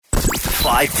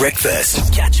5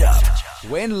 Breakfast. Catch up.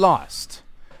 When last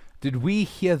did we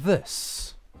hear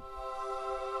this?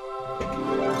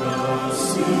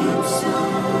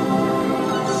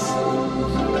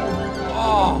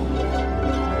 Oh.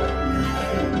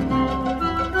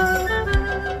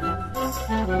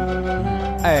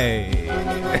 Hey.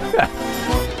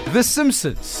 The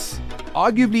Simpsons.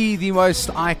 Arguably the most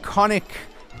iconic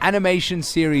animation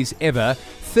series ever.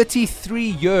 33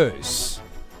 years.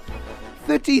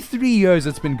 33 years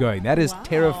it's been going. That is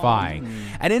terrifying.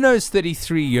 And in those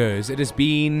 33 years, it has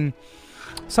been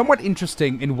somewhat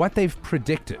interesting in what they've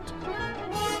predicted.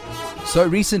 So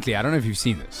recently, I don't know if you've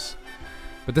seen this,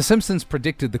 but The Simpsons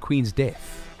predicted the Queen's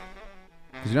death.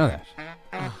 Did you know that?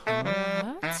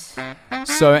 What?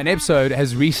 So an episode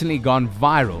has recently gone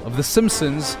viral of The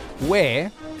Simpsons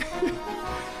where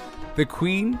the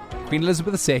Queen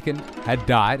Elizabeth II, had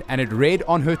died, and it read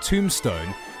on her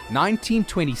tombstone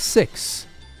 1926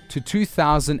 to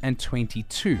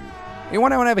 2022.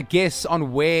 Anyone want to have a guess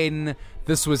on when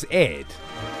this was aired?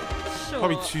 Sure.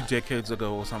 Probably 2 decades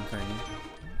ago or something,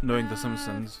 knowing The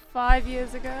Simpsons. 5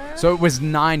 years ago? So it was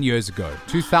 9 years ago,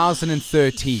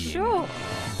 2013. Sure.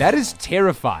 That is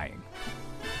terrifying.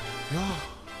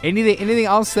 Anything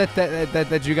else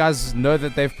that you guys know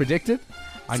that they've predicted?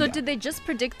 So did they just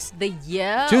predict the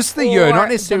year? Just the year, or not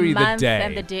necessarily the month day.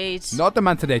 and the date? Not the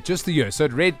month and date, just the year. So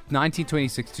it read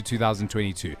 1926 to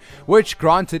 2022, which,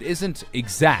 granted, isn't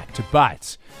exact,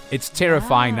 but it's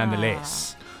terrifying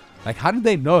nonetheless. Like, how did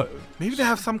they know? Maybe they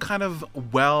have some kind of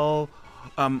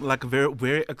like a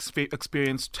very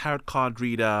experienced tarot card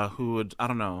reader who would, I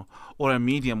don't know, or a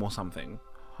medium or something.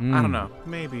 I don't know.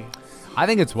 Maybe. I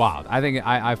think it's wild.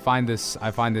 I find this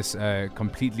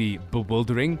completely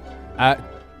bewildering.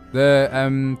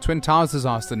 The Twin Towers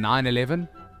disaster, 9/11,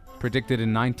 predicted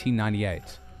in 1998.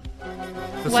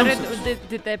 What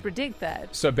did they predict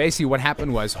that? So basically, what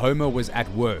happened was Homer was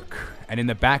at work, and in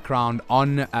the background,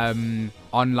 on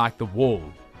like the wall,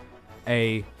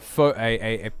 a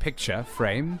picture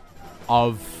frame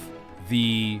of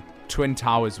the Twin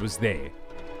Towers was there,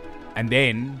 and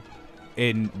then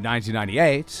in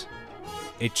 1998,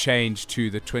 it changed to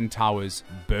the Twin Towers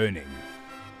burning.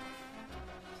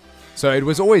 So it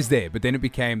was always there, but then it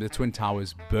became the Twin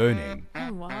Towers burning.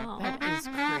 Oh, wow. That is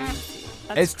crazy.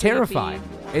 It's terrifying.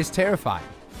 It's terrifying.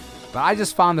 But I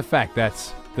just found the fact that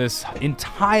this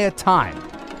entire time,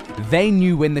 they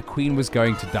knew when the Queen was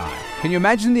going to die. Can you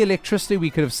imagine the electricity we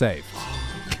could have saved?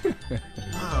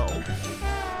 Wow.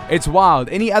 It's wild.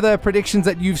 Any other predictions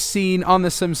that you've seen on The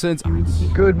Simpsons?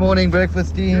 Good morning,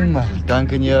 breakfast team.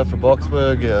 Duncan here from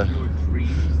Boxburg.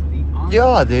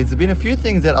 Yeah, there's been a few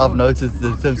things that I've noticed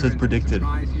the Simpsons predicted.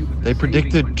 They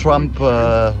predicted Trump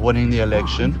winning the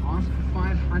election.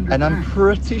 And I'm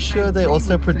pretty sure they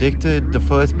also predicted the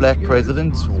first black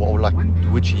president, or like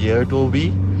which year it will be.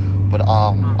 But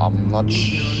I'm not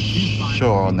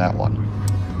sure on that one.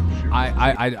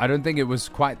 I don't think it was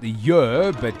quite the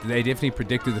year, but they definitely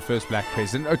predicted the first black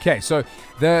president. Okay, so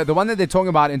the one that they're talking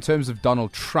about in terms of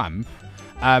Donald Trump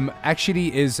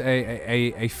actually is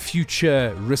a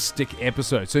futuristic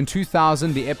episode. So in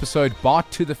 2000, the episode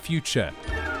Bart to the Future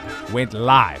went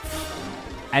live,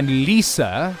 and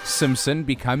Lisa Simpson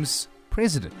becomes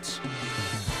president.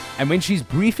 And when she's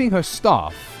briefing her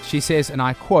staff, she says, and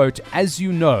I quote, "As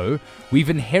you know, we've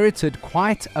inherited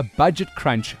quite a budget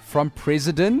crunch from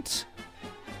President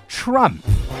Trump."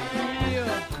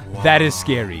 That is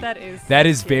scary. That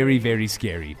is very, very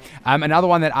scary. Another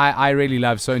one that I really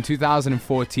love. So in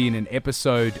 2014, an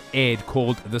episode aired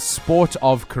called The Sport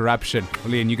of Corruption.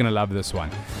 Leon, you're going to love this one.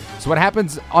 So what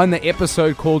happens on the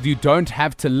episode called You Don't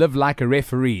Have to Live Like a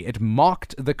Referee? It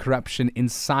mocked the corruption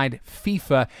inside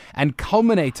FIFA and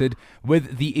culminated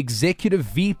with the executive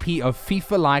VP of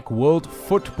FIFA-like World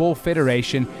Football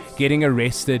Federation getting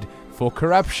arrested for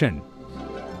corruption.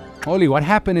 Oli, what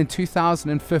happened in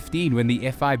 2015 when the the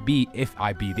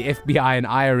FBI and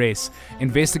IRS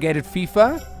investigated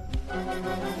FIFA?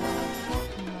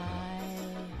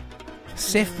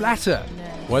 Sepp Blatter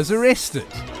was arrested.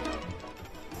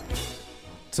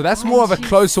 So that's more of a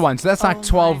closer one. So that's like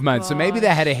 12 months. So maybe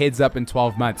they had a heads up in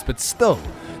 12 months. But still,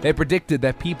 they predicted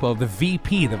that people, the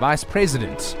VP, the vice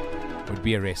president, would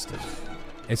be arrested.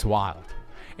 It's wild.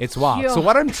 It's wild. So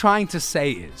what I'm trying to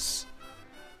say is,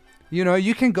 you know,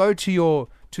 you can go to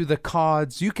the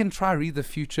cards, you can try read the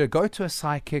future, go to a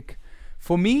psychic.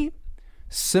 For me,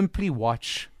 simply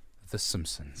watch The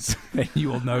Simpsons and you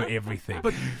will know everything.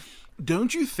 But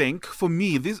don't you think, for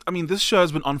me, this show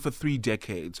has been on for 3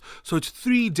 decades. So it's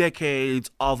 3 decades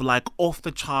of like off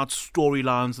the charts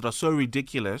storylines that are so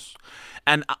ridiculous.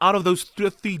 And out of those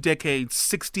 3 decades,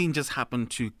 16 just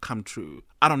happened to come true.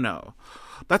 I don't know.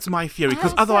 That's my theory.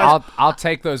 Because otherwise, I'll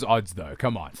take those odds though.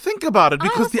 Come on. Think about it.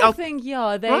 Because I think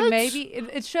they maybe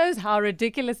it shows how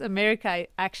ridiculous America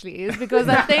actually is. Because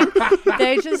I think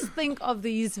they just think of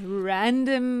these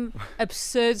random,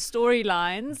 absurd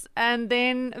storylines, and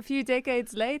then a few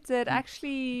decades later, it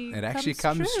actually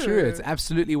comes true. It's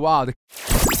absolutely wild.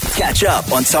 Catch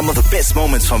up on some of the best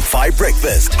moments from 5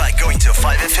 Breakfast by going to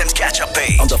 5FM's catch-up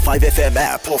page on the 5FM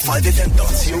app or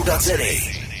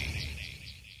 5FM.co.za.